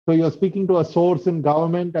So you're speaking to a source in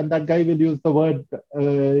government, and that guy will use the word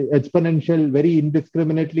exponential very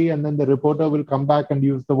indiscriminately, and then the reporter will come back and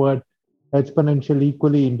use the word exponential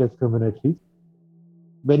equally indiscriminately.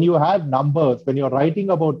 When you have numbers, when you're writing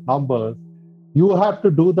about numbers, you have to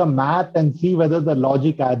do the math and see whether the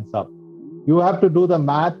logic adds up. You have to do the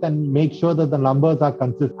math and make sure that the numbers are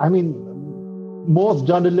consistent. I mean, most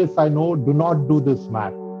journalists I know do not do this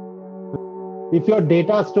math. If your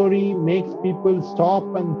data story makes people stop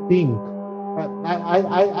and think,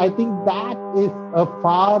 I think that is a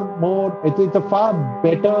far more, it's a far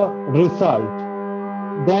better result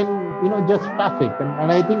than just traffic,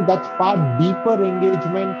 and I think that's far deeper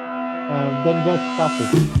engagement than just traffic.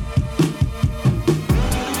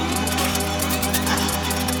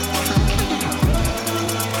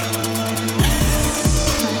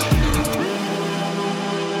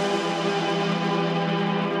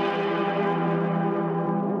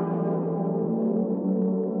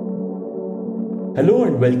 Hello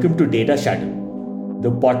and welcome to Data Shadow,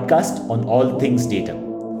 the podcast on all things data.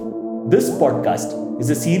 This podcast is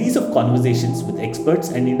a series of conversations with experts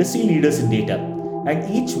and industry leaders in data, and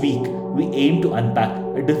each week we aim to unpack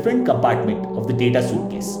a different compartment of the data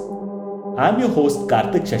suitcase. I'm your host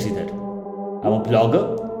Karthik Shashidhar. I'm a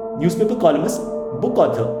blogger, newspaper columnist, book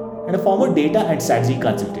author, and a former data and strategy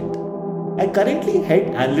consultant. I currently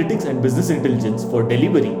head analytics and business intelligence for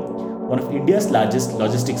Delivery, one of India's largest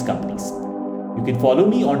logistics companies. You can follow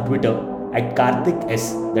me on Twitter at Karthik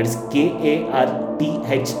S, that is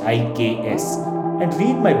KARTHIKS, and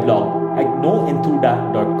read my blog at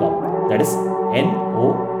noenthuda.com, that is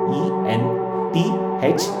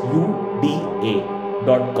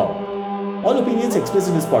NOENTHUDA.com. All opinions expressed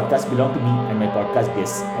in this podcast belong to me and my podcast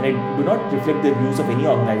guests, and I do not reflect the views of any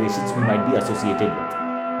organizations we might be associated with.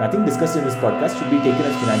 Nothing discussed in this podcast should be taken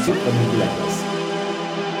as financial or legal advice.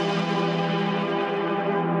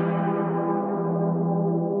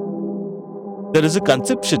 There is a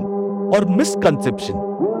conception or misconception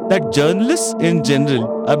that journalists in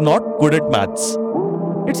general are not good at maths.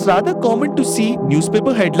 It's rather common to see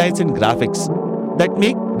newspaper headlines and graphics that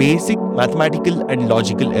make basic mathematical and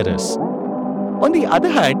logical errors. On the other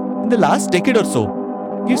hand, in the last decade or so,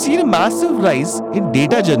 we've seen a massive rise in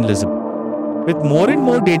data journalism. With more and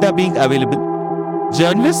more data being available,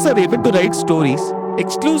 journalists are able to write stories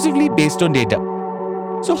exclusively based on data.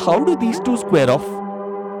 So, how do these two square off?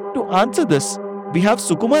 To answer this, we have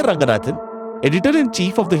Sukumar Ranganathan,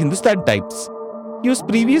 editor-in-chief of the Hindustan Times. He was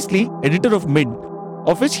previously editor of Mint,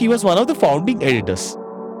 of which he was one of the founding editors.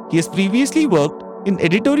 He has previously worked in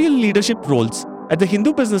editorial leadership roles at the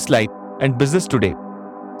Hindu Business Line and Business Today.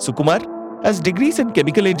 Sukumar has degrees in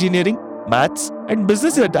chemical engineering, maths, and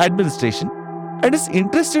business administration, and is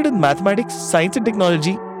interested in mathematics, science and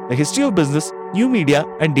technology, the history of business, new media,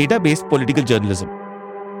 and data-based political journalism.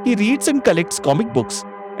 He reads and collects comic books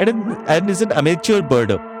and is an amateur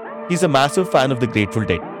birder. He's a massive fan of the Grateful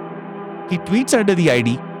Dead. He tweets under the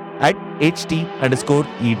ID at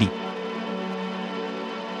HT_ED.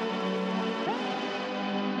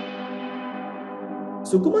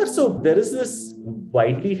 Sukumar, so there is this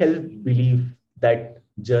widely held belief that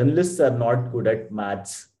journalists are not good at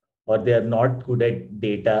maths or they are not good at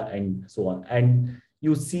data and so on. And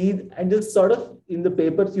you see, and it's sort of in the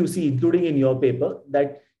papers you see, including in your paper,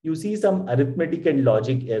 that you see some arithmetic and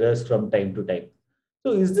logic errors from time to time.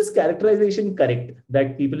 So is this characterization correct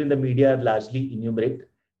that people in the media are largely enumerate?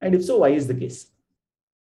 And if so, why is the case?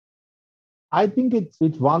 I think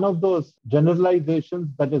it's one of those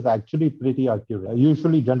generalizations that is actually pretty accurate.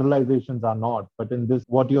 Usually generalizations are not, but in this,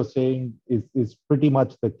 what you're saying is pretty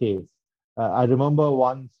much the case. I remember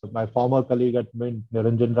once my former colleague at Mint,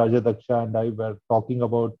 Niranjan Rajadaksha, and I were talking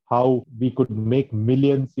about how we could make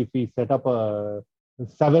millions if we set up a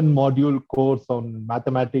 7-module course on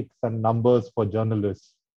mathematics and numbers for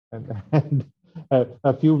journalists. And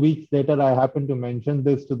a few weeks later, I happened to mention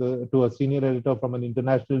this to a senior editor from an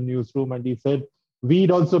international newsroom, and he said we'd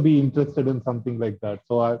also be interested in something like that.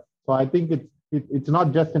 So I think it's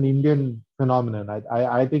not just an Indian phenomenon.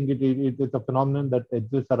 I think it's a phenomenon that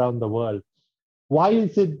exists around the world. Why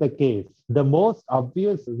is it the case? The most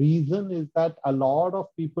obvious reason is that a lot of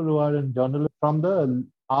people who are in journalism from the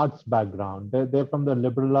arts background, they're from the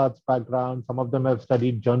liberal arts background. Some of them have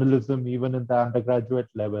studied journalism even in the undergraduate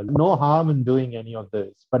level. No harm in doing any of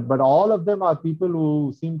this, but all of them are people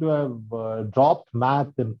who seem to have dropped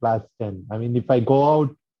math in class 10. I mean, if I go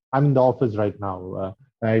out, I'm in the office right now.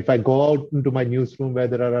 If I go out into my newsroom where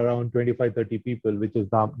there are around 25, 30 people, which is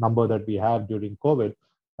the number that we have during COVID,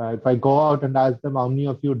 if I go out and ask them how many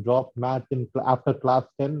of you dropped math after class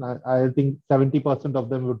 10, I think 70% of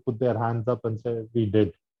them would put their hands up and say, we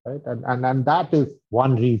did. right? And that is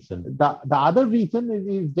one reason. The other reason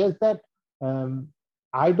is just that um,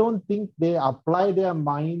 I don't think they apply their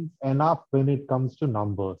minds enough when it comes to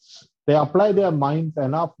numbers. They apply their minds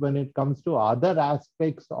enough when it comes to other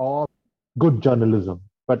aspects of good journalism.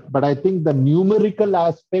 But I think the numerical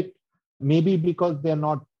aspect, maybe because they're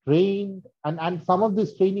not trained, and some of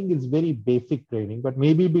this training is very basic training, but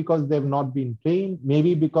maybe because they've not been trained,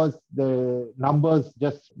 maybe because the numbers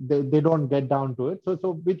just they don't get down to it.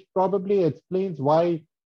 So which probably explains why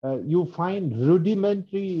you find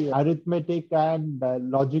rudimentary arithmetic and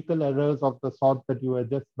logical errors of the sort that you were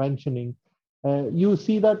just mentioning. You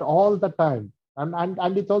see that all the time.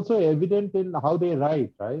 And it's also evident in how they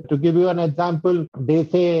write, right? To give you an example, they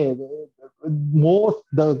say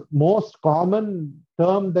the most common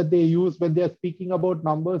term that they use when they're speaking about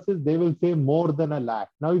numbers is they will say more than a lakh.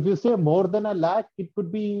 Now, if you say more than a lakh, it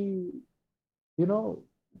could be, you know,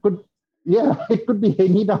 could yeah, it could be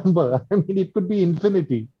any number. I mean, it could be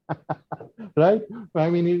infinity, right? I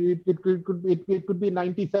mean, it could be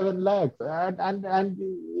 97 lakhs, and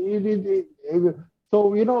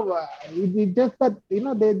so it's just that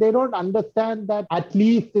they don't understand that at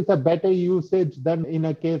least it's a better usage than in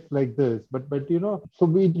a case like this. But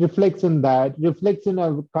so it reflects in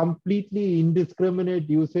a completely indiscriminate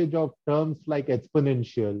usage of terms like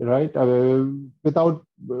exponential, right? Without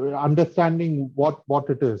understanding what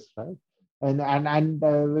it is, right?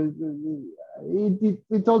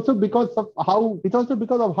 It's also because of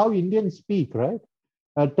how Indians speak, right?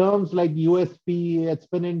 Terms like USP,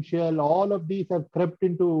 exponential, all of these have crept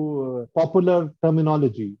into popular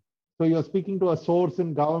terminology. So you're speaking to a source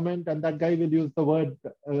in government, and that guy will use the word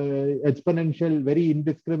exponential very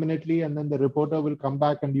indiscriminately, and then the reporter will come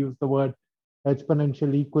back and use the word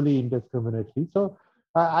exponential equally indiscriminately. So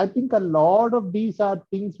I think a lot of these are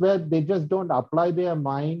things where they just don't apply their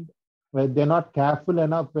mind, where they're not careful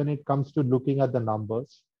enough when it comes to looking at the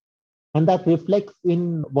numbers. And that reflects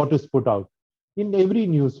in what is put out in every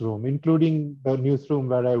newsroom, including the newsroom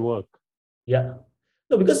where I work. Yeah.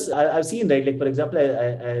 No, because I've seen, right, like, for example,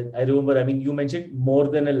 I remember, I mean, you mentioned more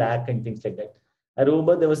than a lakh and things like that. I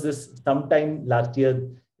remember there was this sometime last year,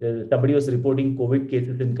 somebody was reporting COVID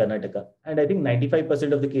cases in Karnataka. And I think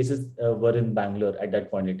 95% of the cases were in Bangalore at that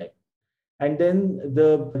point in time. And then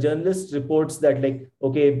the journalist reports that, like,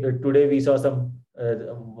 okay, today we saw some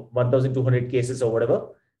 1,200 cases or whatever.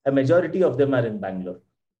 A majority of them are in Bangalore.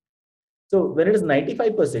 So when it is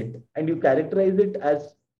 95% and you characterize it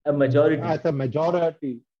as a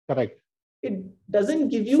majority, Correct. it doesn't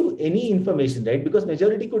give you any information, right? Because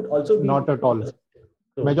majority could also be not at all.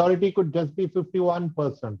 So, majority could just be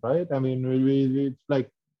 51%, right? I mean, it's like,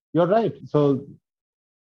 you're right. So,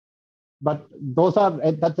 but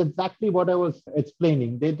that's exactly what I was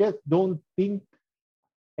explaining. They just don't think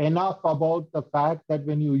enough about the fact that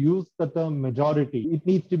when you use the term majority, it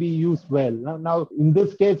needs to be used well. Now in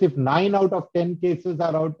this case, if 9 out of 10 cases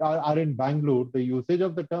are in Bangalore, the usage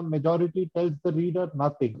of the term majority tells the reader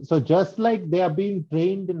nothing. So just like they are being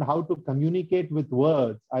trained in how to communicate with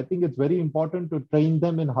words, I think it's very important to train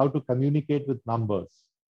them in how to communicate with numbers.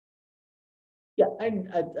 Yeah, and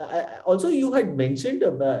also you had mentioned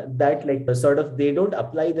that, like, sort of they don't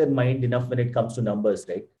apply their mind enough when it comes to numbers,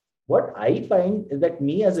 right? What I find is that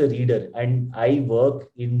me as a reader, and I work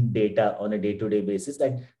in data on a day-to-day basis,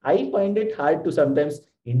 and I find it hard to sometimes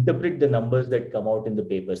interpret the numbers that come out in the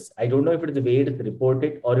papers. I don't know if it is the way it is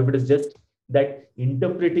reported or if it is just that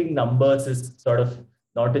interpreting numbers is sort of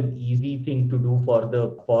not an easy thing to do for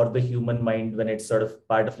the human mind when it's sort of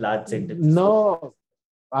part of large sentences. No,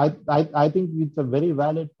 I think it's a very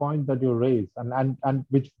valid point that you raise, and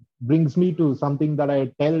which brings me to something that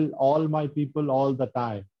I tell all my people all the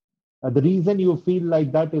time. The reason you feel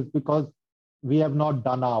like that is because we have not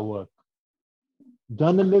done our work.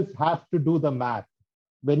 Journalists have to do the math.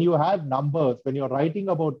 When you have numbers, when you're writing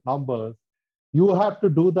about numbers, you have to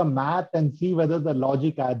do the math and see whether the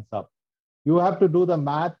logic adds up. You have to do the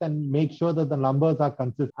math and make sure that the numbers are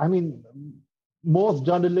consistent. I mean, most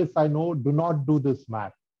journalists I know do not do this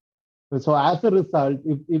math. So as a result,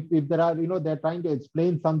 if there are, they're trying to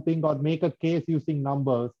explain something or make a case using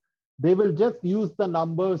numbers, they will just use the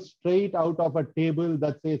numbers straight out of a table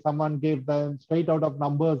that, say, someone gave them, straight out of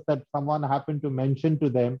numbers that someone happened to mention to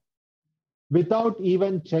them, without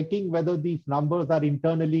even checking whether these numbers are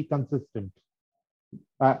internally consistent.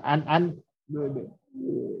 And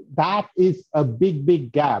that is a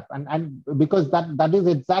big gap. And because that is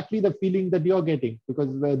exactly the feeling that you're getting, because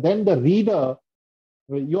then the reader,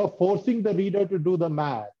 you're forcing the reader to do the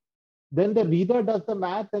math. then the reader does the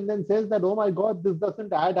math and then says that, oh my God, this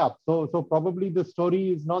doesn't add up. So probably the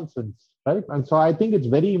story is nonsense, right? And so I think it's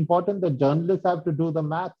very important that journalists have to do the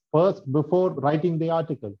math first before writing the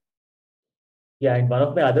article. Yeah, and one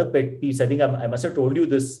of my other pet peeves, I think I must have told you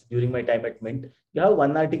this during my time at Mint. You have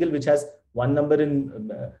one article which has one number in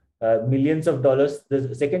millions of dollars.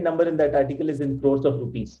 The second number in that article is in crores of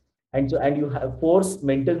rupees, and you have force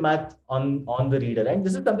mental math on the reader. And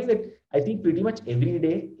this is something that I think pretty much every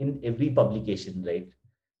day in every publication, right?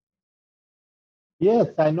 Yes,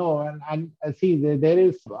 I know. And see, there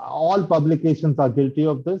is all publications are guilty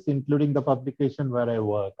of this, including the publication where I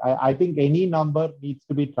work. I think any number needs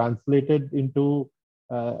to be translated into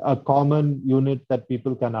a common unit that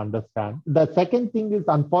people can understand. The second thing is,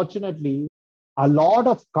 unfortunately, a lot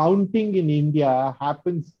of counting in India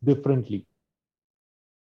happens differently.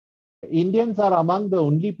 Indians are among the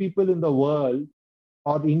only people in the world,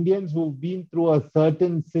 or Indians who've been through a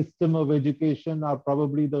certain system of education are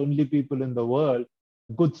probably the only people in the world.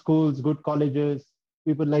 Good schools, good colleges,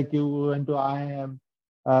 people like you who went to IIM,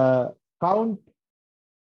 count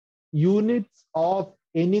units of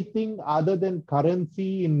anything other than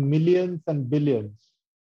currency in millions and billions.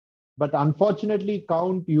 But unfortunately,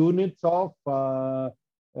 count units of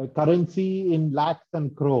currency in lakhs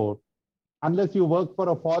and crore. Unless you work for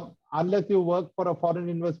a foreign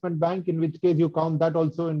investment bank, in which case you count that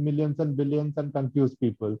also in millions and billions and confuse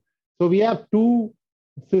people. So we have two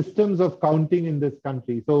systems of counting in this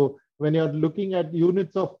country. So when you're looking at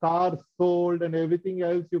units of cars sold and everything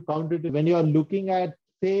else, you count it. When you're looking at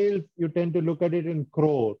sales, you tend to look at it in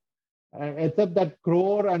crore. Except that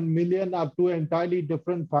crore and million are two entirely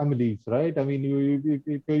different families, right? I mean,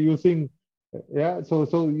 if you're using, yeah. So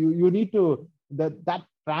you need to that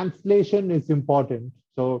translation is important.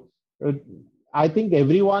 So I think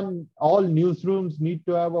all newsrooms need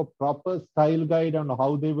to have a proper style guide on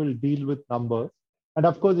how they will deal with numbers. And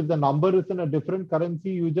of course, if the number is in a different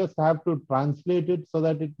currency, you just have to translate it so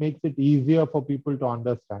that it makes it easier for people to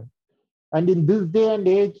understand. And in this day and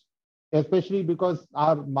age, especially because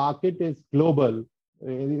our market is global,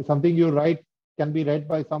 something you write can be read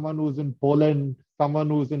by someone who's in Poland, someone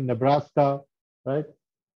who's in Nebraska, right?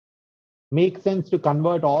 Makes sense to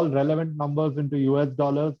convert all relevant numbers into US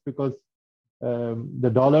dollars because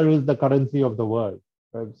the dollar is the currency of the world.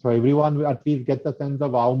 So everyone at least gets a sense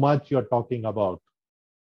of how much you're talking about.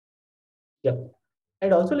 Yeah.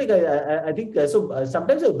 And also, like I think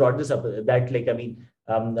sometimes I've brought this up that like I mean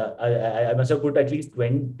I must have put at least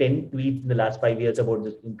 10 tweets in the last 5 years about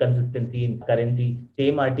this inconsistency in currency,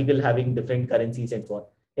 same article having different currencies and so on.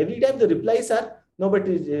 Every time the replies are no, but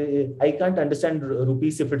I can't understand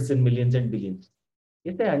rupees if it's in millions and billions.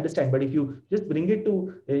 Yes, I understand, but if you just bring it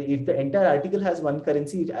to if the entire article has one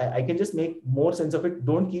currency, I can just make more sense of it.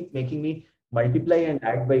 Don't keep making me multiply and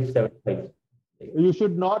add by 75. You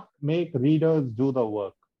should not make readers do the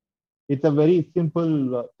work. It's a very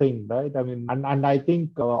simple thing, right? I mean, and I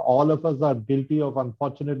think all of us are guilty of,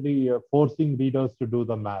 unfortunately, forcing readers to do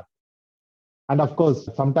the math. And of course,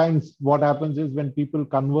 sometimes what happens is when people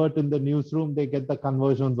convert in the newsroom, they get the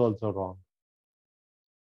conversions also wrong.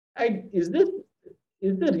 And is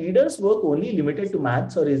the reader's work only limited to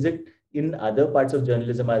maths, or is it in other parts of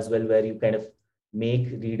journalism as well, where you kind of make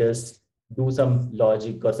readers do some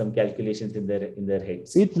logic or some calculations in their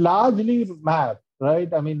heads? It's largely math,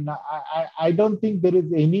 right? I mean, I don't think there is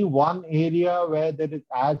any one area where there is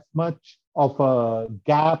as much of a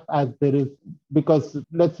gap as there is, because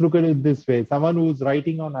let's look at it this way: someone who's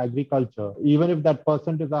writing on agriculture, even if that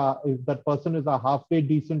person is a halfway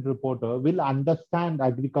decent reporter, will understand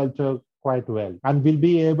agriculture quite well and will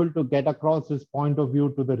be able to get across his point of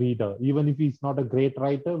view to the reader. Even if he's not a great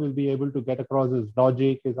writer, will be able to get across his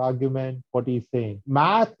logic, his argument, what he's saying.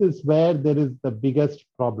 Math is where there is the biggest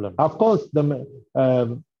problem. Of course,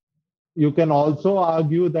 you can also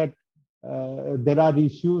argue that there are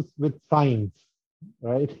issues with science,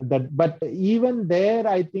 right? But even there,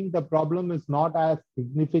 I think the problem is not as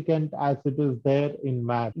significant as it is there in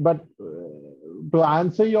math. But to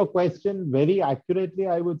answer your question very accurately,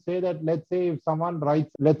 I would say that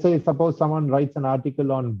suppose someone writes an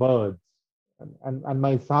article on birds, and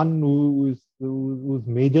my son who's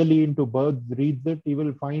majorly into birds reads it, he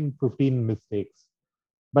will find 15 mistakes.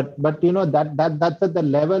 But that's at the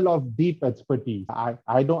level of deep expertise.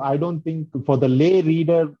 I don't think for the lay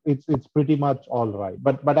reader it's pretty much all right.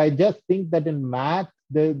 But I just think that in math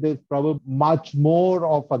there's probably much more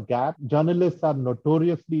of a gap. Journalists are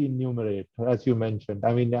notoriously innumerate, as you mentioned.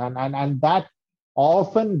 I mean, and that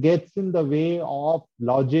often gets in the way of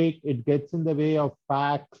logic. It gets in the way of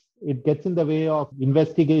facts. It gets in the way of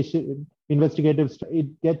investigation. investigative, it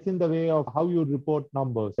gets in the way of how you report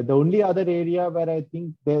numbers. The only other area where I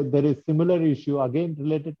think there is similar issue, again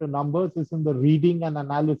related to numbers, is in the reading and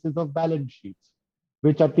analysis of balance sheets,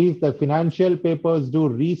 which at least the financial papers do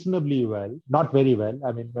reasonably well, not very well.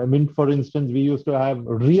 I mean, for instance, we used to have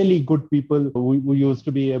really good people who used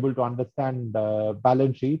to be able to understand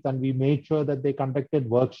balance sheets, and we made sure that they conducted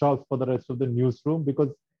workshops for the rest of the newsroom, because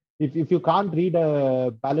if you can't read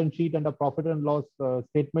a balance sheet and a profit and loss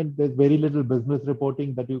statement, there's very little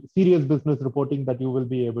serious business reporting that you will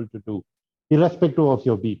be able to do, irrespective of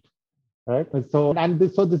your beat, right? So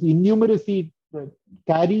this innumeracy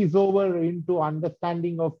carries over into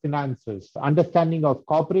understanding of finances, understanding of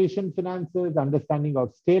corporation finances, understanding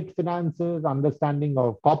of state finances, understanding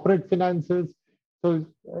of corporate finances. So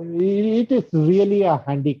it is really a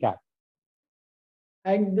handicap.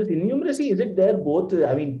 And this innumeracy, is it there both?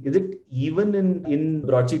 I mean, is it even in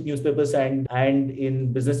broadsheet newspapers and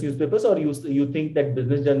in business newspapers, or you think that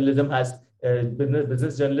business journalism has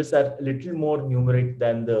business journalists are a little more numerate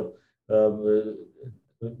than the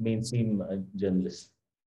mainstream journalists?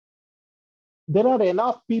 There are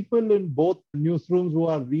enough people in both newsrooms who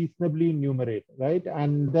are reasonably numerate, right?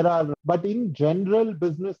 But in general,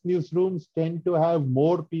 business newsrooms tend to have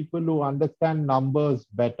more people who understand numbers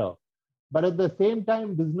better. But at the same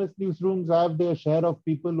time, business newsrooms have their share of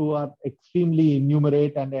people who are extremely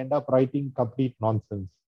enumerate and end up writing complete nonsense.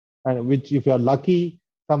 And which, if you're lucky,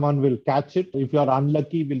 someone will catch it. If you're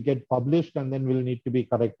unlucky, will get published and then will need to be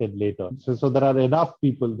corrected later. So there are enough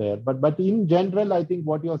people there. But in general, I think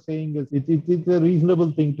what you're saying is it's a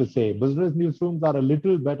reasonable thing to say. Business newsrooms are a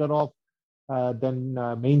little better off than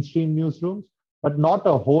mainstream newsrooms, but not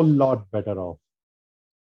a whole lot better off.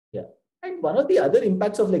 Yeah. And one of the other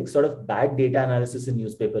impacts of like sort of bad data analysis in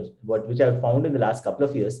newspapers, which I've found in the last couple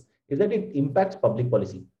of years, is that it impacts public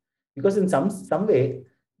policy. Because in some way,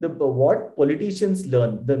 what politicians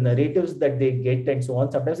learn, the narratives that they get and so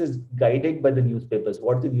on, sometimes is guided by the newspapers,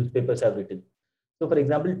 what the newspapers have written. So for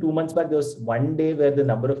example, 2 months back, there was one day where the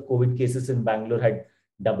number of COVID cases in Bangalore had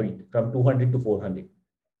doubled from 200 to 400.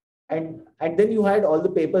 And then you had all the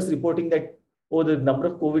papers reporting that, oh, the number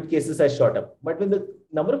of COVID cases has shot up. But when the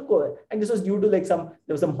number of COVID, and this was due to like there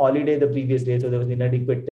was some holiday the previous day, so there was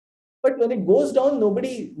inadequate. But when it goes down,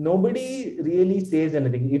 nobody really says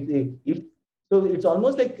anything. So it's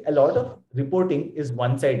almost like a lot of reporting is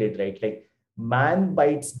one-sided, right? Like man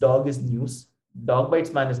bites dog is news, dog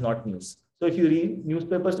bites man is not news. So if you read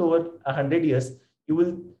newspapers over 100 years,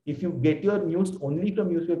 if you get your news only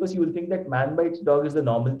from newspapers, you will think that man bites dog is the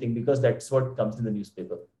normal thing because that's what comes in the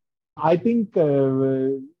newspaper. I think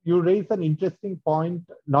you raise an interesting point,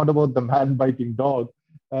 not about the man biting dog,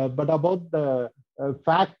 but about the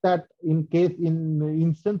fact that in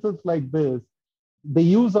instances like this, the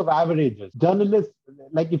use of averages. Journalists,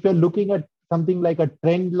 like if you're looking at something like a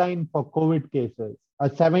trend line for COVID cases, a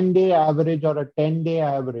 7-day average or a 10-day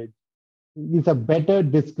average is a better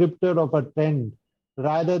descriptor of a trend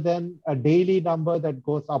rather than a daily number that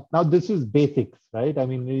goes up. Now, this is basics, right? I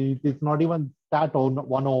mean, it's not even stat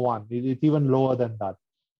 101. It's even lower than that.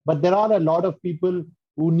 But there are a lot of people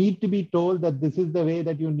who need to be told that this is the way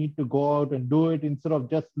that you need to go out and do it, instead of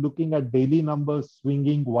just looking at daily numbers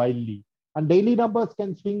swinging wildly. And daily numbers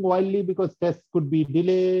can swing wildly because tests could be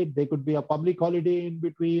delayed. There could be a public holiday in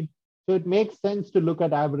between. So it makes sense to look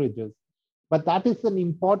at averages. But that is an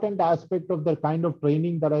important aspect of the kind of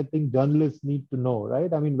training that I think journalists need to know,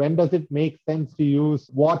 right? I mean, when does it make sense to use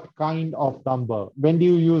what kind of number? When do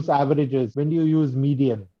you use averages? When do you use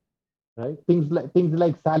median? Right? Things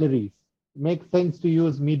like salaries. It makes sense to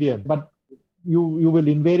use median, but you will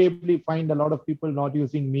invariably find a lot of people not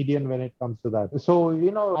using median when it comes to that. So,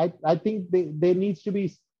 I think there needs to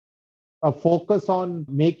be a focus on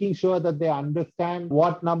making sure that they understand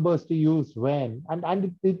what numbers to use when.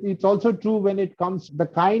 And it's also true when it comes to the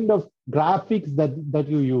kind of graphics that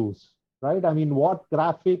you use, right? I mean, what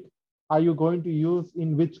graphic are you going to use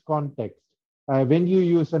in which context? When do you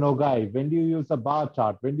use an ogive? When do you use a bar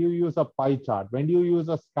chart? When do you use a pie chart? When do you use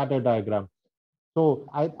a scatter diagram? So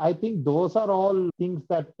I think those are all things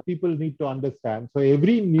that people need to understand. So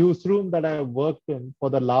every newsroom that I've worked in for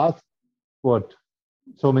the last,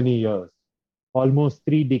 so many years, almost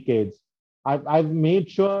 3 decades, I've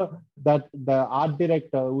made sure that the art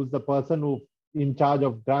director, who's the person who in charge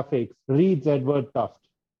of graphics, reads Edward Tufte,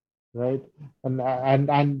 right? And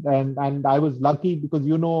I was lucky because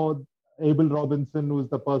Abel Robinson, who's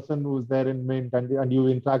the person who's there in Mint, and you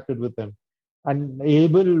interacted with him. And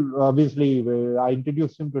Abel, obviously, I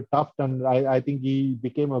introduced him to Tufte, and I think he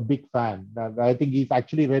became a big fan. I think he's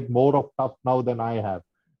actually read more of Tufte now than I have.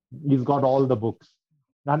 He's got all the books.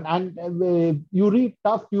 And you read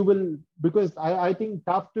Tufts, you will, because I think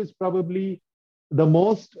Tufts is probably the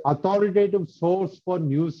most authoritative source for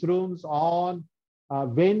newsrooms on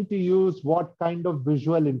when to use what kind of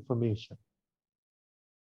visual information,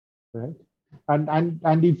 right?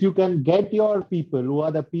 And if you can get your people who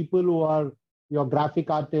are the people who are your graphic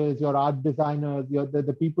artists, your art designers,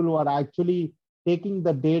 the people who are actually taking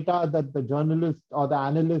the data that the journalist or the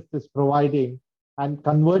analyst is providing and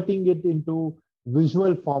converting it into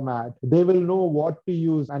visual format, they will know what to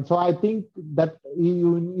use. And so I think that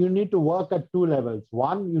you need to work at two levels.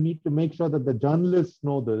 One, you need to make sure that the journalists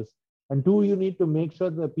know this, and two, you need to make sure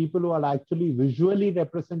the people who are actually visually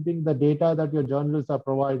representing the data that your journalists are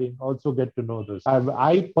providing also get to know this.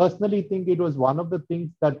 I personally think it was one of the things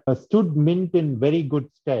that stood Mint in very good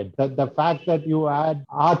stead. That the fact that you had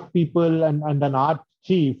art people and an art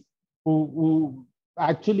chief who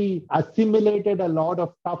actually assimilated a lot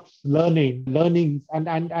of Tufts learnings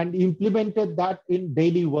and implemented that in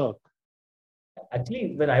daily work.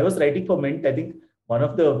 Actually, when I was writing for Mint, I think one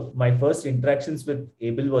of the my first interactions with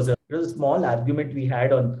Abel was a small argument we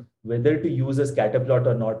had on whether to use a scatter plot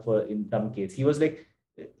or not for in some case. He was like,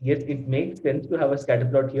 yes, it makes sense to have a scatter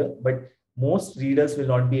plot here, but most readers will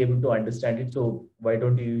not be able to understand it. So why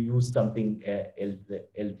don't you use something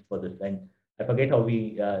else for this? And I forget how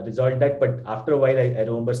we resolved that, but after a while, I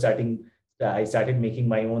remember I started making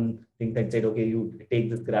my own things and said, okay, you take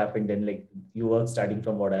this graph and then like you work starting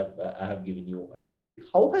from what I have given you.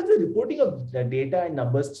 How has the reporting of the data and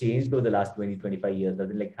numbers changed over the last 20, 25 years?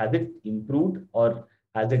 Has it improved or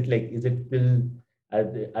has it like, is it still,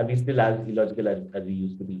 are we still as illogical as we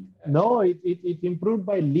used to be? No, it improved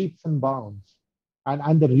by leaps and bounds.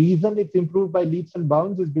 And the reason it's improved by leaps and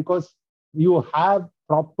bounds is because you have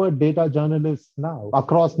proper data journalists now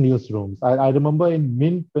across newsrooms. I remember in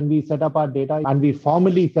Mint when we set up our data and we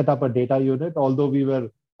formally set up a data unit, although we were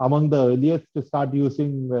among the earliest to start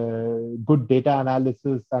using good data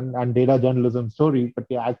analysis and data journalism stories, but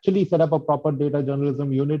we actually set up a proper data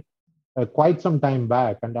journalism unit quite some time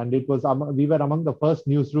back. And it was we were among the first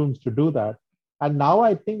newsrooms to do that. And now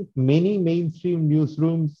I think many mainstream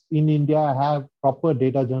newsrooms in India have proper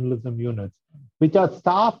data journalism units, which are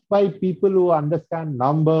staffed by people who understand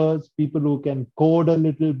numbers, people who can code a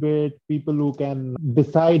little bit, people who can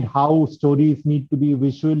decide how stories need to be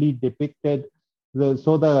visually depicted.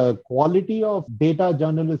 So the quality of data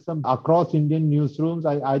journalism across Indian newsrooms,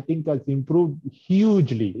 I think has improved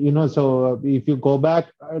hugely. So if you go back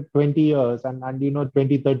 20 years and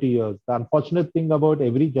 20, 30 years, the unfortunate thing about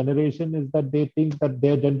every generation is that they think that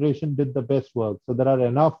their generation did the best work. So there are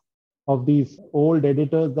enough of these old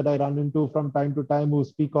editors that I run into from time to time who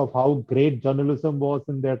speak of how great journalism was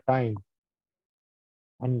in their time.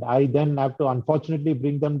 And I then have to unfortunately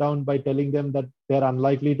bring them down by telling them that they're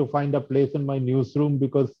unlikely to find a place in my newsroom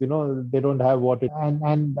because they don't have what it.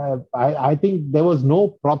 I think there was no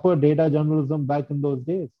proper data journalism back in those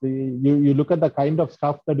days. You look at the kind of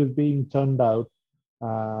stuff that is being churned out,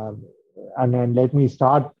 uh, and then let me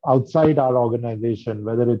start outside our organization,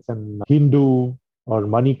 whether it's in Hindu or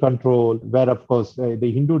Money Control, where of course the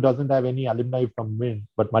Hindu doesn't have any alumni from Mint,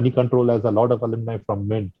 but Money Control has a lot of alumni from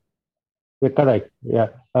Mint. Yeah, correct. Yeah.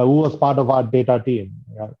 Who was part of our data team.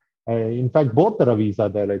 Yeah. In fact, both the Ravis are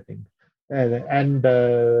there, I think.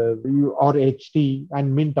 Or HT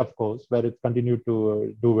and Mint, of course, where it's continued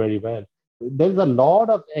to do very well. There's a lot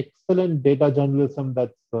of excellent data journalism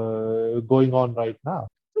that's going on right now.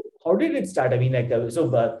 How did it start? I mean,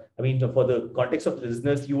 for the context of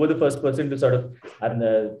listeners, you were the first person to sort of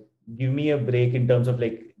give me a break in terms of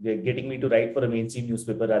like getting me to write for a mainstream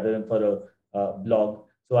newspaper rather than for a blog.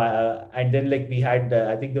 So and then like we had,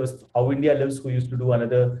 I think there was How India Lives who used to do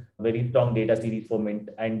another very strong data series for Mint.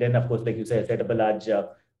 And then of course, like you said, set up a large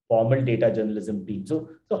formal data journalism team. So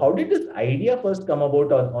how did this idea first come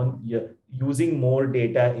about on using more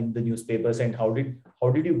data in the newspapers, and how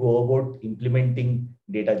did you go about implementing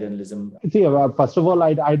data journalism? See, first of all,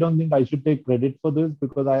 I don't think I should take credit for this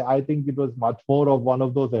because I think it was much more of one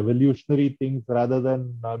of those evolutionary things rather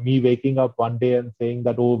than me waking up one day and saying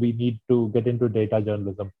that, oh, we need to get into data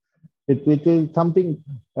journalism. It is something,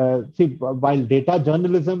 while data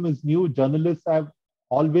journalism is new, journalists have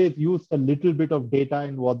always used a little bit of data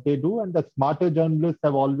in what they do, and the smarter journalists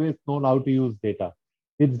have always known how to use data.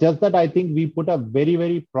 It's just that I think we put a very,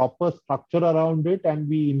 very proper structure around it and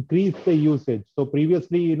we increase the usage. So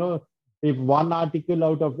previously, if one article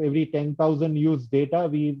out of every 10,000 used data,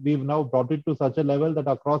 we've now brought it to such a level that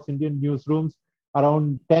across Indian newsrooms,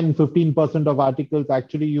 around 10-15% of articles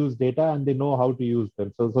actually use data and they know how to use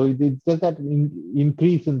them. So it's just that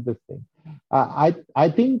increase in this thing.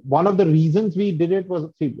 I think one of the reasons we did it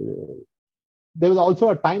was, see, there was also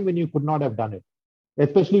a time when you could not have done it,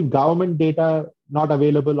 especially government data not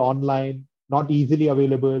available online, not easily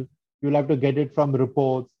available. You'll have to get it from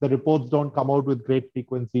reports. The reports don't come out with great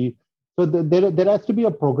frequency. So there has to be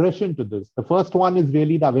a progression to this. The first one is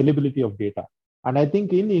really the availability of data. And I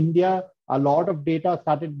think in India, a lot of data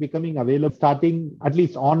started becoming available, starting at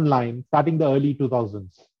least online, starting the early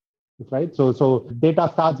 2000s. Right. So data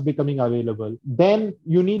starts becoming available. Then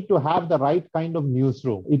you need to have the right kind of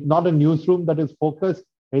newsroom. It's not a newsroom that is focused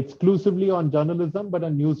exclusively on journalism, but a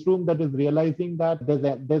newsroom that is realizing that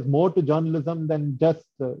there's more to journalism than just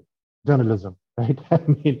journalism, right? I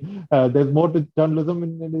mean, there's more to journalism.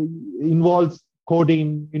 Involves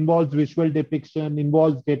coding, involves visual depiction,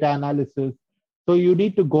 involves data analysis. So you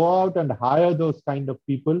need to go out and hire those kind of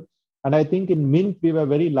people. And I think in Mint, we were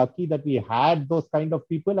very lucky that we had those kind of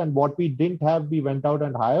people. And what we didn't have, we went out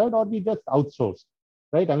and hired, or we just outsourced,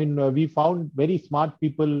 right? I mean, we found very smart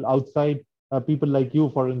people outside, people like you,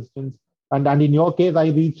 for instance. And in your case, I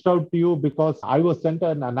reached out to you because I was sent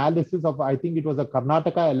an analysis of, I think it was a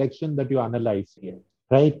Karnataka election that you analyzed. Yeah.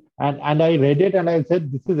 Right. And I read it and I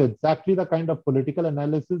said, this is exactly the kind of political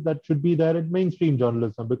analysis that should be there in mainstream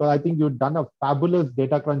journalism, because I think you've done a fabulous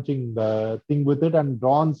data crunching thing with it and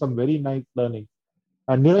drawn some very nice learning.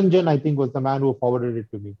 And Niranjan, I think, was the man who forwarded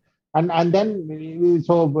it to me. And then,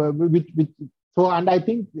 and I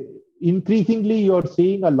think increasingly you're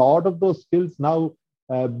seeing a lot of those skills now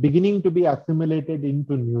beginning to be assimilated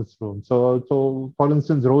into newsrooms. So for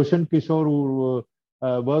instance, Roshan Kishore, who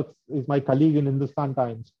is my colleague in Hindustan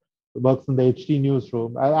Times, works in the HT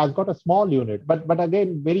newsroom. I've got a small unit, but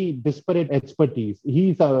again, very disparate expertise.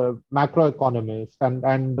 He's a macroeconomist,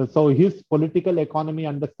 and so his political economy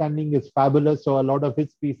understanding is fabulous. So a lot of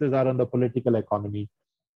his pieces are on the political economy.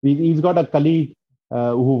 He's got a colleague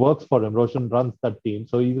who works for him. Roshan runs that team.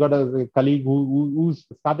 So he's got a colleague who's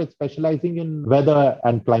started specializing in weather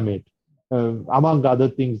and climate, among other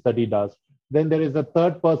things that he does. Then there is a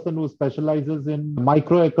third person who specializes in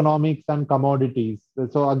microeconomics and commodities.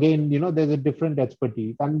 So again, there's a different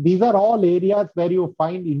expertise. And these are all areas where you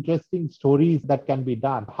find interesting stories that can be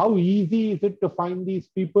done. How easy is it to find these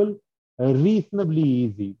people? Reasonably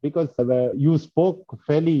easy, because you spoke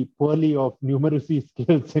fairly poorly of numeracy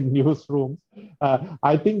skills in newsrooms.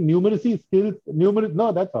 I think numeracy skills,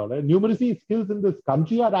 no, that's all right. Numeracy skills in this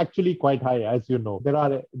country are actually quite high, as you know. There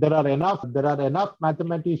are enough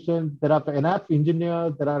mathematicians, there are enough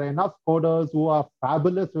engineers, there are enough coders who are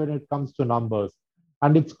fabulous when it comes to numbers.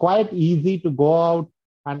 And it's quite easy to go out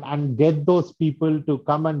and get those people to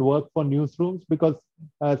come and work for newsrooms, because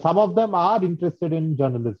some of them are interested in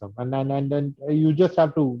journalism, and you just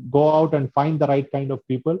have to go out and find the right kind of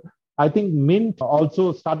people. I think Mint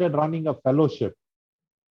also started running a fellowship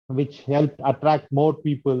which helped attract more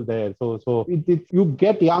people there. So you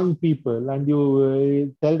get young people and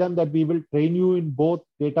you tell them that we will train you in both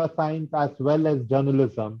data science as well as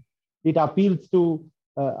journalism. It appeals to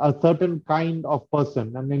a certain kind of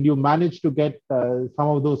person, and then you manage to get some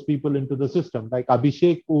of those people into the system. Like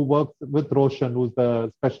Abhishek, who works with Roshan, who's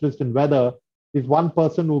the specialist in weather, is one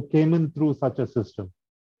person who came in through such a system.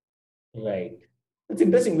 Right. It's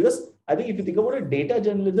interesting because I think if you think about it, data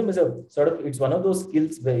journalism is a sort of, it's one of those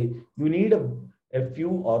skills where you need a few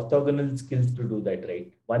orthogonal skills to do that,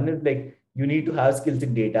 right? One is like you need to have skills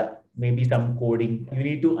in data, maybe some coding, you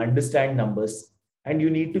need to understand numbers, and you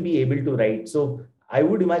need to be able to write. So I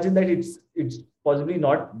would imagine that it's possibly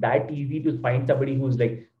not that easy to find somebody who's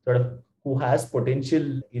like sort of who has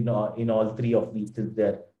potential in all three of these, since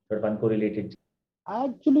they're sort of uncorrelated.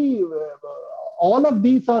 Actually, all of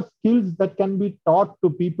these are skills that can be taught to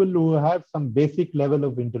people who have some basic level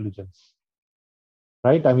of intelligence,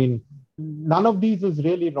 right? I mean, none of these is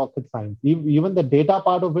really rocket science. Even the data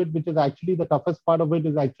part of it, which is actually the toughest part of it,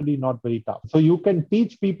 is actually not very tough. So you can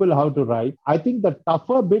teach people how to write. I think the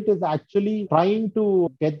tougher bit is actually trying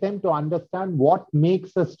to get them to understand what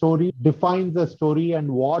makes a story, defines a story, and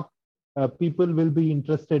what people will be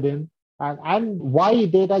interested in, and why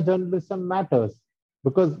data journalism matters.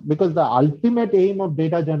 Because the ultimate aim of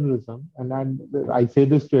data journalism, and I say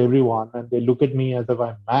this to everyone and they look at me as if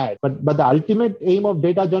I'm mad, but the ultimate aim of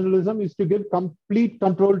data journalism is to give complete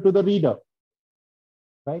control to the reader,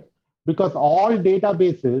 right? Because all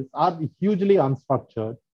databases are hugely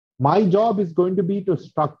unstructured. My job is going to be to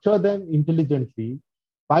structure them intelligently.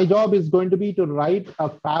 My job is going to be to write a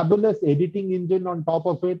fabulous editing engine on top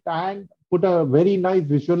of it and put a very nice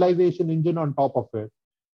visualization engine on top of it.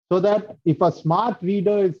 So that if a smart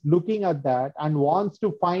reader is looking at that and wants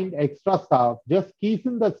to find extra stuff, just keys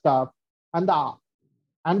in the stuff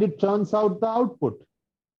and it turns out the output,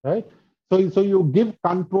 right? So you give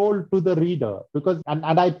control to the reader, because and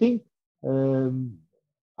I think Um,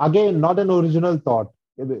 Again, not an original thought.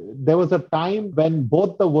 There was a time when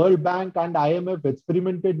both the World Bank and IMF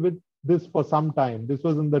experimented with this for some time. This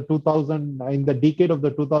was in the decade of the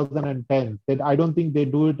 2010s. That I don't think they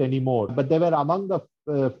do it anymore. But they were among the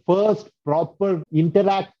first proper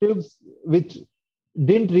interactives which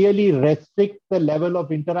didn't really restrict the level of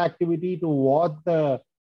interactivity to what the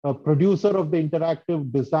producer of the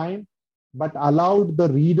interactive design, but allowed the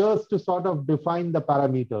readers to sort of define the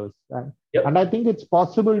parameters. And Yep. I think it's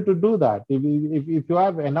possible to do that. If you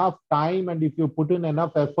have enough time and if you put in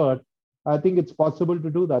enough effort, I think it's possible to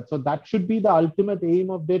do that. So that should be the ultimate aim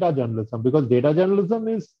of data journalism, because data journalism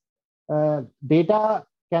is data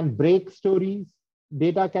can break stories,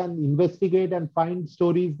 data can investigate and find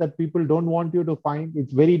stories that people don't want you to find.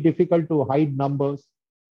 It's very difficult to hide numbers,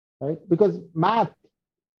 right? Because math,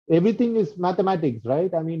 everything is mathematics,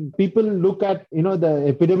 right? I mean, people look at the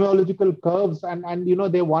epidemiological curves and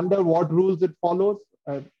they wonder what rules it follows.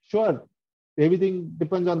 Sure, everything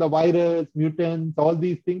depends on the virus, mutants, all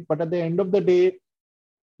these things, but at the end of the day,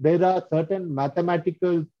 there are certain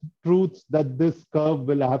mathematical truths that this curve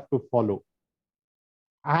will have to follow.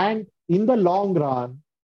 And in the long run,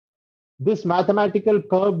 this mathematical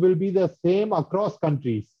curve will be the same across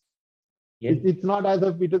countries. Yes. It's not as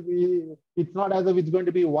if it's not as if it's going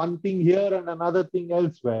to be one thing here and another thing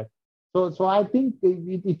elsewhere. So I think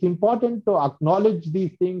it's important to acknowledge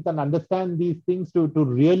these things and understand these things to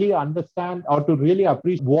really understand or to really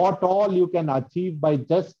appreciate what all you can achieve by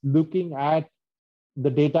just looking at the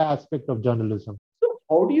data aspect of journalism. So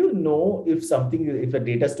how do you know if a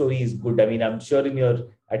data story is good? I mean, I'm sure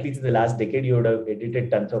at least in the last decade, you would have edited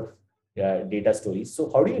tons of data stories.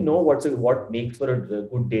 So how do you know what makes for a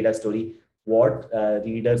good data story? What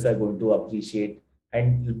readers are going to appreciate?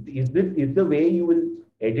 And is the way you will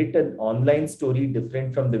edit an online story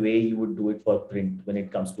different from the way you would do it for print when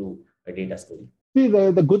it comes to a data story? See,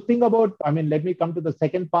 the good thing about, I mean, let me come to the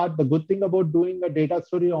second part. The good thing about doing a data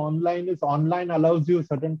story online is online allows you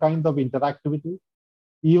certain kinds of interactivity.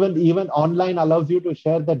 Even online allows you to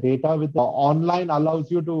share the data with online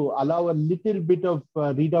allows you to allow a little bit of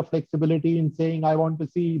reader flexibility in saying I want to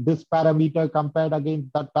see this parameter compared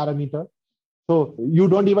against that parameter. So you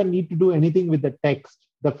don't even need to do anything with the text.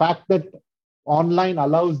 The fact that online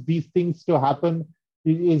allows these things to happen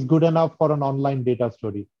is good enough for an online data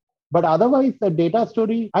story. But otherwise, the data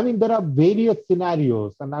story, I mean, there are various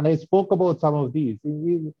scenarios, and I spoke about some of these.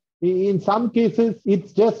 In some cases,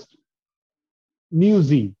 it's just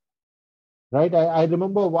newsy, right? I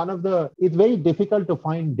remember it's very difficult to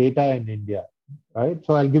find data in India, right?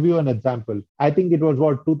 So I'll give you an example. I think it was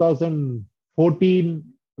 2014.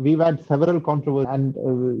 We've had several controversies and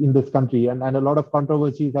in this country, and a lot of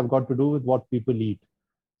controversies have got to do with what people eat.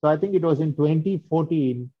 So I think it was in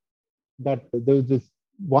 2014 that there was this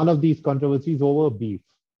one of these controversies over beef.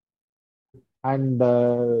 And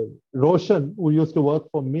Roshan, who used to work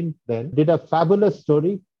for Mint then, did a fabulous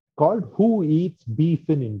story called Who Eats Beef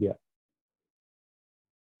in India?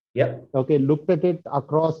 Yeah. Okay, looked at it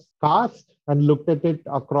across caste and looked at it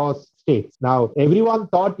across states. Now, everyone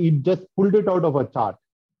thought he just pulled it out of a chart.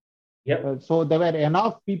 Yeah. So there were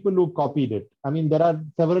enough people who copied it. I mean, there are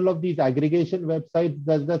several of these aggregation websites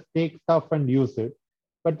that just take stuff and use it.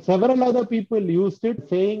 But several other people used it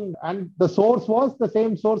saying, and the source was the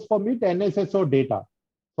same source for me, the NSSO data.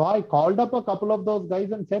 So I called up a couple of those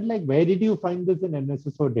guys and said, like, where did you find this in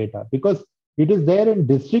NSSO data? Because it is there in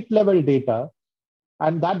district level data.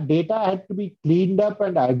 And that data had to be cleaned up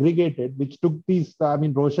and aggregated, which took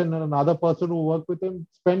Roshan and another person who worked with him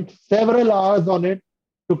spent several hours on it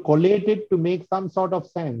to collate it to make some sort of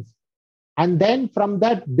sense. And then from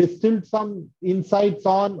that distilled some insights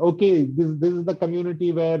on, okay, this is the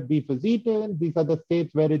community where beef is eaten, these are the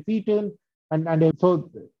states where it's eaten. And so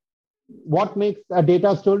what makes a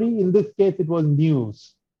data story? In this case, it was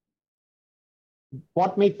news.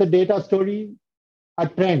 What makes a data story? A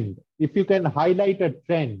trend. If you can highlight a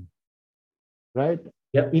trend, right,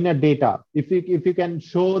 in a data, if you can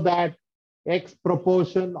show that X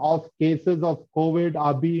proportion of cases of COVID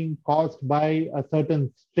are being caused by a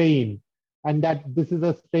certain strain, and that this is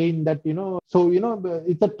a strain that,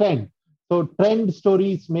 it's a trend. So trend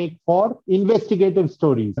stories make for investigative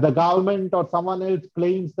stories. The government or someone else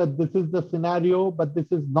claims that this is the scenario, but this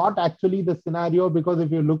is not actually the scenario, because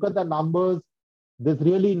if you look at the numbers, there's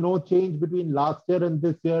really no change between last year and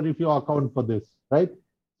this year if you account for this, right?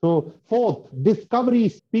 So fourth,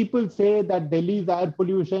 discoveries. People say that Delhi's air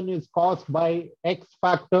pollution is caused by X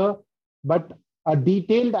factor, but a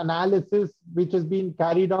detailed analysis which has been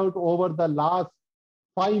carried out over the last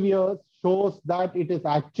 5 years shows that it is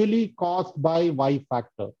actually caused by Y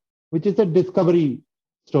factor, which is a discovery.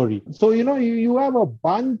 story. So, you have a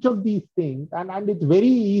bunch of these things, and it's very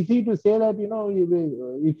easy to say that,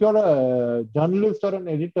 if you're a journalist or an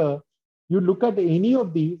editor, you look at any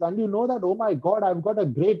of these and you know that, oh my God, I've got a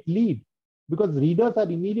great lead because readers are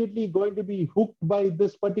immediately going to be hooked by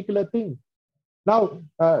this particular thing. Now,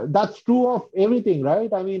 that's true of everything,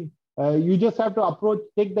 right? I mean, you just have to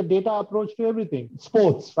take the data approach to everything.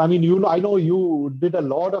 Sports. I mean, I know you did a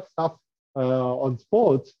lot of stuff on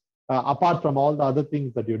sports, apart from all the other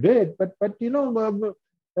things that you did. But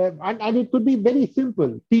and it could be very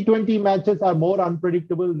simple. T20 matches are more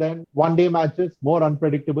unpredictable than one-day matches, more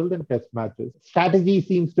unpredictable than test matches. Strategy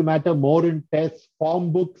seems to matter more in tests.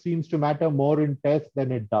 Form book seems to matter more in tests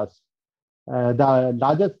than it does.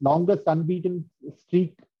 Longest unbeaten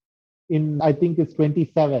streak I think, is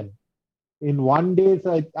 27. In one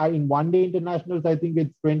day internationals, I think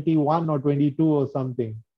it's 21 or 22 or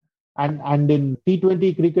something. And in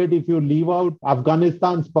T20 cricket, if you leave out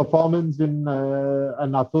Afghanistan's performance in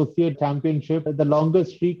an associate championship, the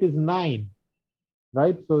longest streak is 9,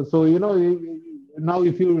 right? So now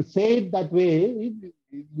if you say it that way,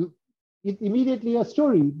 it's immediately a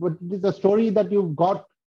story, but it's a story that you've got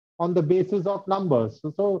on the basis of numbers.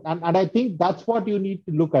 And I think that's what you need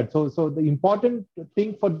to look at. So the important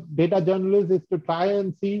thing for data journalists is to try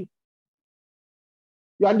and see,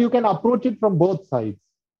 and you can approach it from both sides,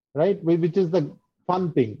 right? Which is the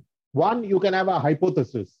fun thing. One, you can have a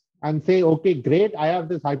hypothesis and say, okay, great, I have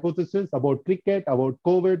this hypothesis about cricket, about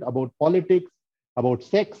COVID, about politics, about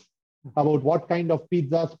sex, about what kind of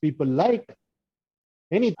pizzas people like,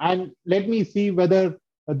 and let me see whether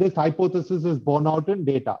this hypothesis is borne out in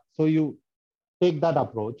data. So you take that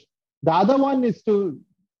approach. The other one is to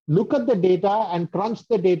look at the data and crunch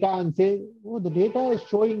the data and say, oh, the data is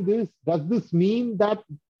showing this. Does this mean that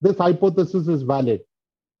this hypothesis is valid?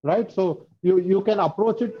 Right? So you can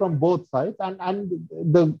approach it from both sides, and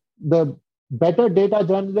the better data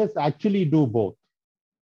journalists actually do both.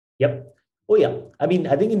 Yep. Oh, yeah. I mean,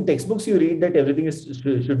 I think in textbooks you read that everything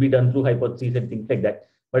should be done through hypotheses and things like that.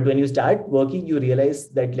 But when you start working, you realize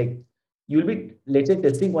that you'll be, let's say,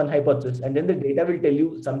 testing one hypothesis, and then the data will tell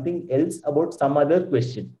you something else about some other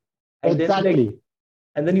question. And exactly.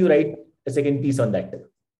 And then you write a second piece on that.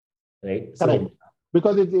 Right. Correct. So,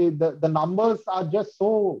 because the numbers are just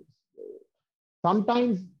so,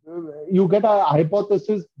 sometimes you get a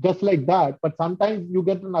hypothesis just like that, but sometimes you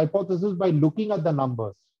get an hypothesis by looking at the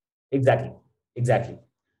numbers. Exactly.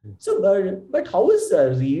 So, but how is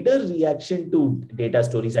reader reaction to data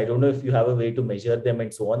stories? I don't know if you have a way to measure them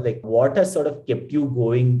and so on. Like, what has sort of kept you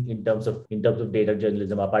going in terms of data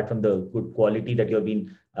journalism, apart from the good quality that you've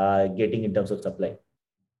been getting in terms of supply?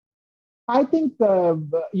 I think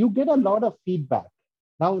you get a lot of feedback.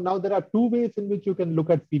 Now there are two ways in which you can look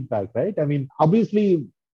at feedback, right? I mean, obviously,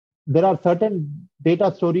 there are certain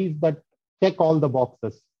data stories that check all the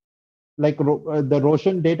boxes. Like the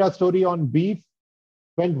Roshan data story on beef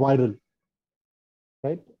went viral,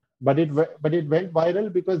 right? But it went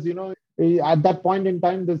viral because, at that point in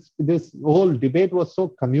time, this whole debate was so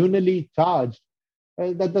communally charged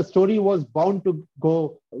that the story was bound to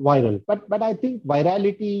go viral. But I think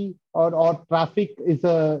virality or traffic is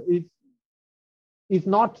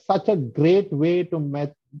not such a great way to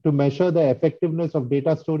measure the effectiveness of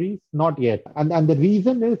data stories, not yet. And the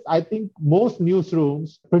reason is, I think most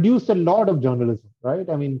newsrooms produce a lot of journalism, right?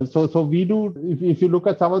 I mean, so we do, if you look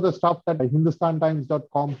at some of the stuff that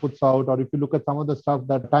HindustanTimes.com puts out, or if you look at some of the stuff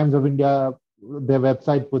that Times of India, their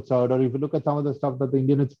website puts out, or if you look at some of the stuff that the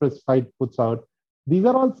Indian Express site puts out, these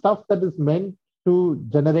are all stuff that is meant to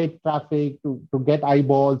generate traffic, to get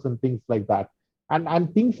eyeballs and things like that.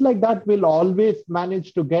 And things like that will always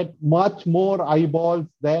manage to get much more eyeballs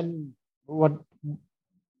than what,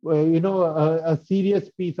 a serious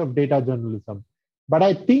piece of data journalism. But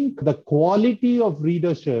I think the quality of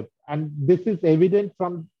readership, and this is evident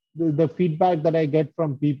from the feedback that I get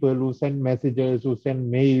from people who send messages, who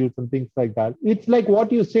send mails and things like that. It's like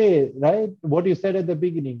what you say, right? What you said at the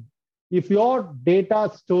beginning. If your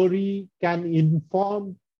data story can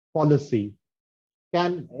inform policy,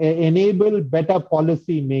 can enable better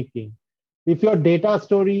policy making, if your data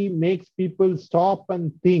story makes people stop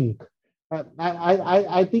and think,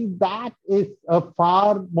 I think that is a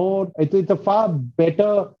far more, it's a far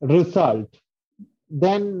better result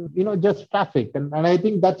than just traffic. And I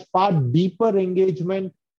think that's far deeper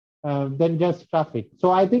engagement than just traffic. So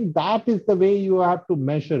I think that is the way you have to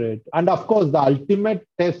measure it. And of course, the ultimate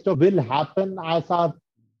test will happen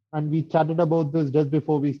and we chatted about this just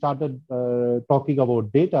before we started talking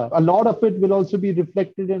about data. A lot of it will also be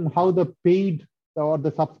reflected in how the paid or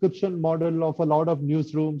the subscription model of a lot of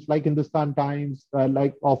newsrooms like Hindustan Times,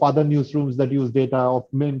 like of other newsrooms that use data of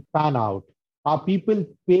Mint, Fan Out. Are people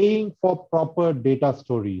paying for proper data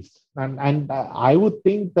stories? And I would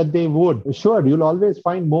think that they would. Sure, you'll always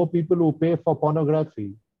find more people who pay for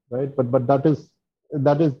pornography, right? But that is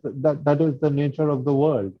the nature of the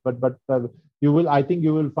world. But you will, I think,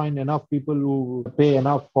 you will find enough people who pay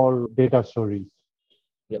enough for data stories.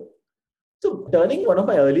 Yep. So turning one of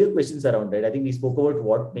my earlier questions around, right? I think we spoke about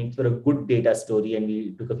what makes for a good data story, and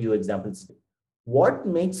we took a few examples. What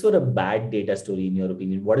makes for a bad data story, in your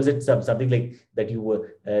opinion? What is it? Something like that you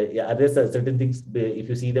were? Are there certain things if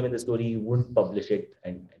you see them in the story, you wouldn't publish it,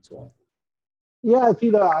 and so on? Yeah, see,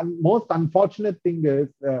 the most unfortunate thing is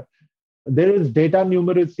there is data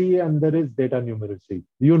numeracy and there is data numeracy.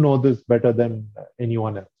 You know this better than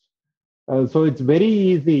anyone else. So it's very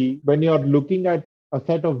easy when you're looking at a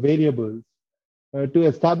set of variables to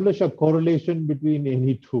establish a correlation between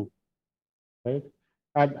any two, right?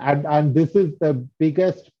 And this is the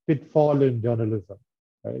biggest pitfall in journalism,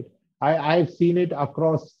 right? I've seen it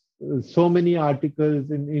across so many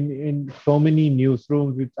articles in so many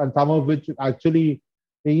newsrooms, and some of which actually,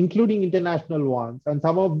 including international ones, and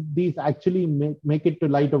some of these actually make it to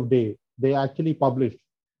light of day. They actually published,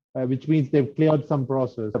 which means they've cleared some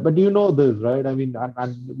process. But you know this, right? I mean,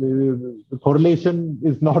 and correlation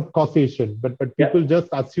is not causation, but people just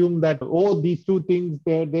assume that, oh, these two things,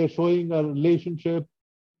 they're showing a relationship,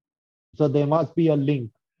 so there must be a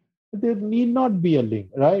link. There need not be a link,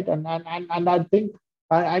 right? And I think,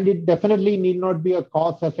 and it definitely need not be a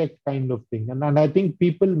cause effect kind of thing. And I think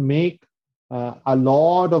people make a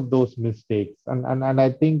lot of those mistakes, and I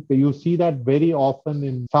think you see that very often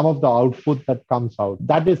in some of the output that comes out.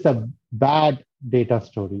 That is a bad data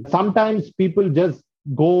story. Sometimes people just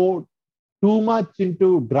go too much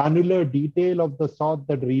into granular detail of the sort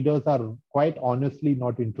that readers are quite honestly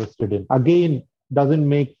not interested in. Again, doesn't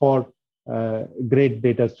make for great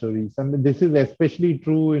data stories. And this is especially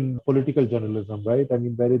true in political journalism, right? I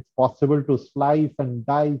mean, where it's possible to slice and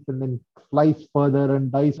dice and then slice further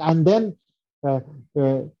and dice. And then uh,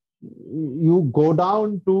 uh, you go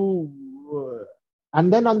down to,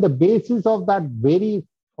 and then on the basis of that very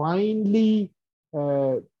finely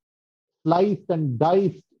uh, sliced and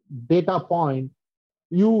diced data point,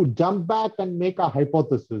 you jump back and make a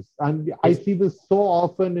hypothesis. And I see this so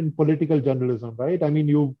often in political journalism, right? I mean,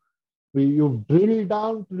 you drill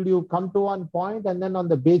down till you come to one point, and then on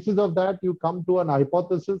the basis of that, you come to an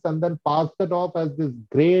hypothesis and then pass that off as this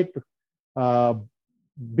great, uh,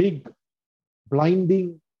 big,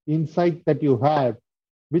 blinding insight that you have,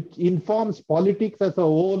 which informs politics as a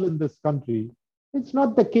whole in this country. It's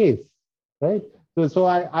not the case, right? So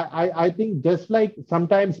I think just like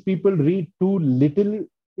sometimes people read too little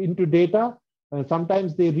into data,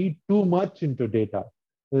 sometimes they read too much into data.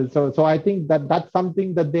 So I think that that's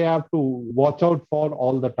something that they have to watch out for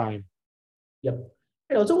all the time. Yep.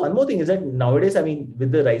 And also one more thing is that nowadays, I mean,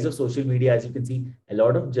 with the rise of social media, as you can see, a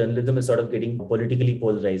lot of journalism is sort of getting politically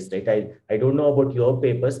polarized, right? I don't know about your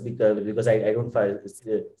papers because I don't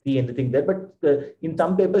see anything there, but in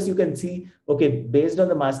some papers you can see, okay, based on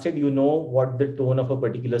the masthead, you know what the tone of a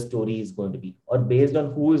particular story is going to be, or based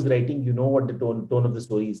on who is writing, you know what the tone of the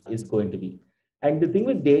story is going to be. And the thing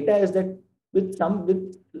with data is that with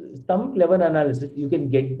some clever analysis, you can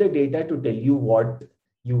get the data to tell you what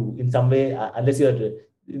you in some way unless you're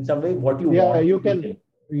in some way what you Yeah, want you to can.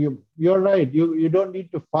 tell. You're right. You don't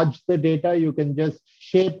need to fudge the data. You can just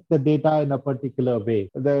shape the data in a particular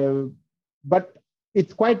way. But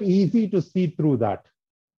it's quite easy to see through that,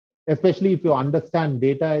 especially if you understand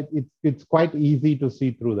data. It's quite easy to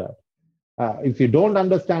see through that. If you don't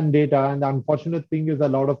understand data, and the unfortunate thing is a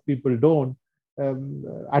lot of people don't,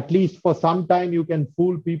 at least for some time, you can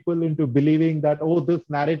fool people into believing that, oh, this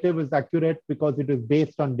narrative is accurate because it is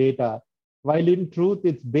based on data. While in truth,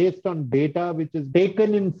 it's based on data which is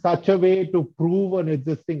taken in such a way to prove an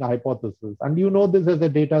existing hypothesis. And you know this as a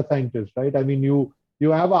data scientist, right? I mean, you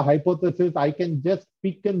have a hypothesis. I can just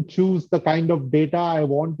pick and choose the kind of data I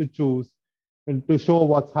want to choose and to show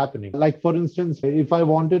what's happening. Like, for instance, if I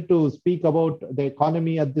wanted to speak about the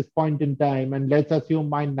economy at this point in time, and let's assume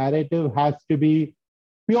my narrative has to be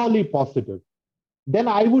purely positive, then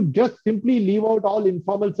I would just simply leave out all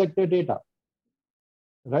informal sector data,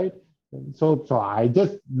 right? So I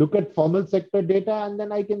just look at formal sector data, and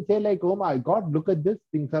then I can say, like, oh my God, look at this,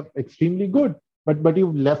 things are extremely good. But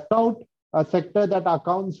you've left out a sector that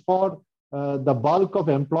accounts for the bulk of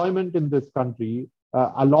employment in this country,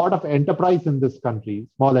 a lot of enterprise in this country,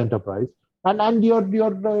 small enterprise. And you're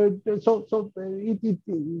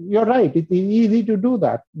right. It's easy to do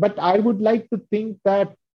that. But I would like to think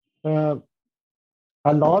that uh,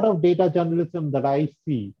 A lot of data journalism that I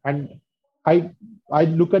see, and I I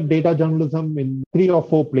look at data journalism in three or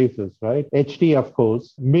four places, right? HT, of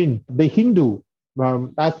course, Mint, The Hindu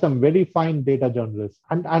has some very fine data journalists,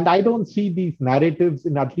 and I don't see these narratives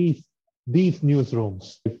in at least these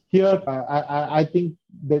newsrooms. Here, I think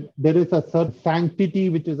that there is a certain sanctity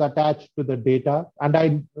which is attached to the data, and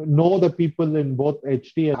I know the people in both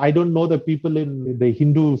HT. I don't know the people in the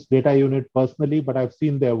Hindu's data unit personally, but I've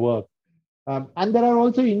seen their work. And there are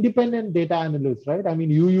also independent data analysts, right? I mean,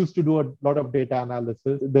 you used to do a lot of data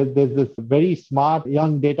analysis. There's this very smart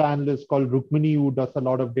young data analyst called Rukmini who does a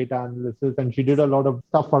lot of data analysis, and she did a lot of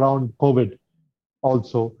stuff around COVID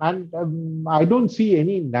also. And I don't see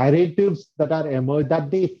any narratives that are emerged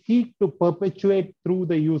that they seek to perpetuate through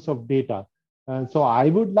the use of data. So I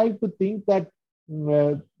would like to think that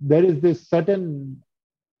there is this certain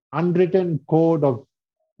unwritten code of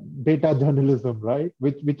data journalism, right?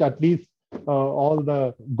 Which at least all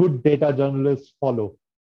the good data journalists follow.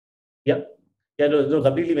 Yeah. Yeah, no,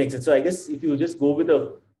 completely makes sense. So I guess if you just go with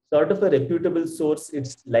a sort of a reputable source,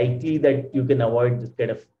 it's likely that you can avoid this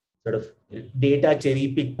kind of sort of data cherry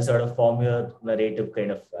pick, sort of form your narrative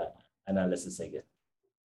kind of analysis, I guess.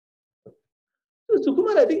 So,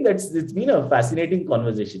 Sukumar, I think it's been a fascinating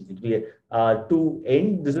conversation. To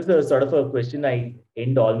end, this is a sort of a question I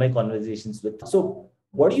end all my conversations with. So,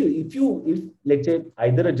 what do if let's say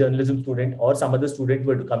either a journalism student or some other student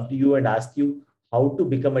were to come to you and ask you how to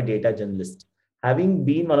become a data journalist, having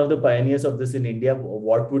been one of the pioneers of this in India,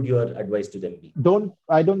 what would your advice to them be?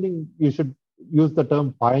 I don't think you should use the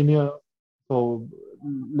term pioneer. So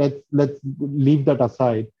let's leave that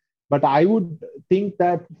aside. But I would think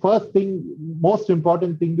that first thing, most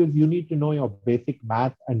important thing is you need to know your basic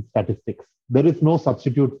math and statistics. There is no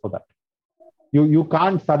substitute for that. You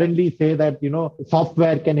can't suddenly say that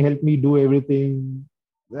software can help me do everything.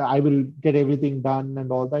 I will get everything done and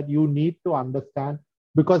all that. You need to understand,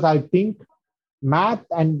 because I think math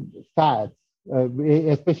and stats,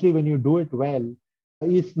 especially when you do it well,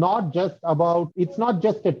 it's not just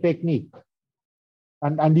a technique.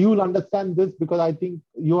 And you'll understand this because I think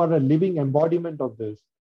you are a living embodiment of this.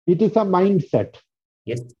 It is a mindset.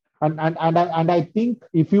 Yes. And I think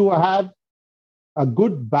if you have a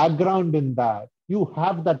good background in that, you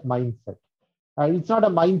have that mindset. It's not a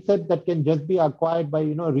mindset that can just be acquired by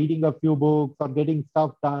reading a few books or getting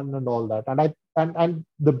stuff done and all that. And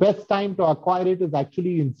the best time to acquire it is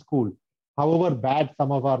actually in school, however bad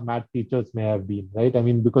some of our math teachers may have been, right? I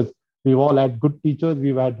mean, because we've all had good teachers,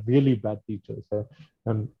 we've had really bad teachers.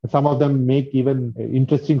 And some of them make even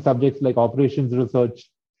interesting subjects like operations research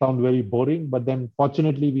sound very boring, but then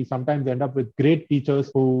fortunately we sometimes end up with great teachers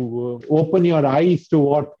who open your eyes to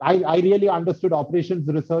what I really understood operations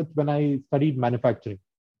research when I studied manufacturing,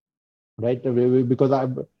 right? Because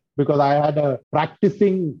I had a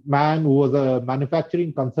practicing man who was a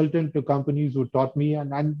manufacturing consultant to companies who taught me,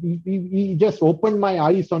 and he just opened my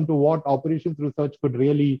eyes onto what operations research could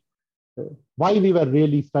really, why we were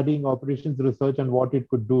really studying operations research and what it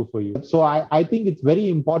could do for you. So I think it's very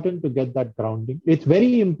important to get that grounding. It's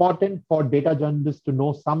very important for data journalists to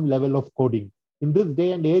know some level of coding. In this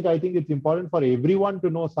day and age, I think it's important for everyone to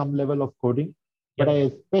know some level of coding. But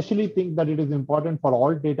I especially think that it is important for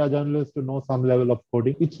all data journalists to know some level of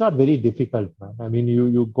coding. It's not very difficult, man. I mean,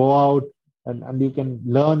 you go out and you can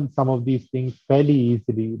learn some of these things fairly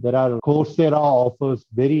easily. There are Coursera offers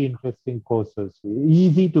very interesting courses,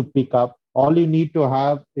 easy to pick up. All you need to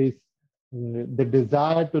have is the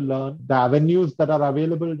desire to learn. The avenues that are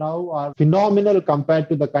available now are phenomenal compared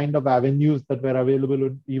to the kind of avenues that were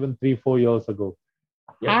available even 3-4 years ago.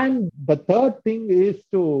 Yeah. And the third thing is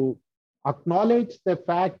to acknowledge the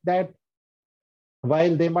fact that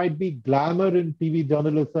while there might be glamour in TV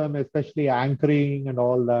journalism, especially anchoring and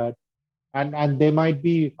all that, and there might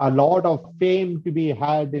be a lot of fame to be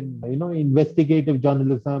had in investigative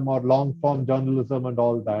journalism or long form journalism and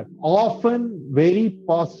all that, often very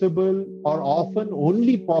possible or often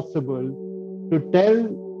only possible to tell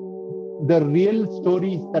the real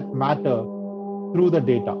stories that matter through the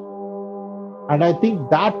data. And I think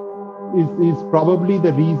that is probably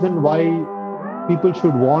the reason why people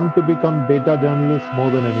should want to become data journalists more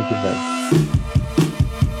than anything else.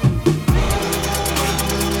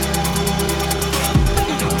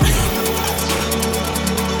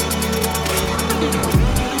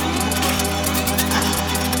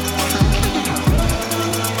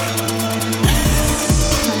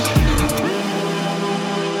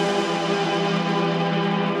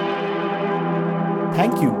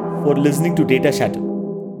 Thank you for listening to Data Shatter.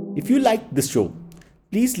 If you liked this show,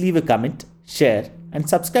 please leave a comment, share, and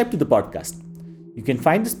subscribe to the podcast. You can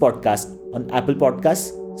find this podcast on Apple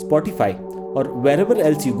Podcasts, Spotify, or wherever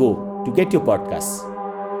else you go to get your podcasts.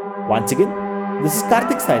 Once again, this is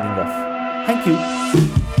Karthik signing off. Thank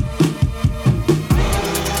you.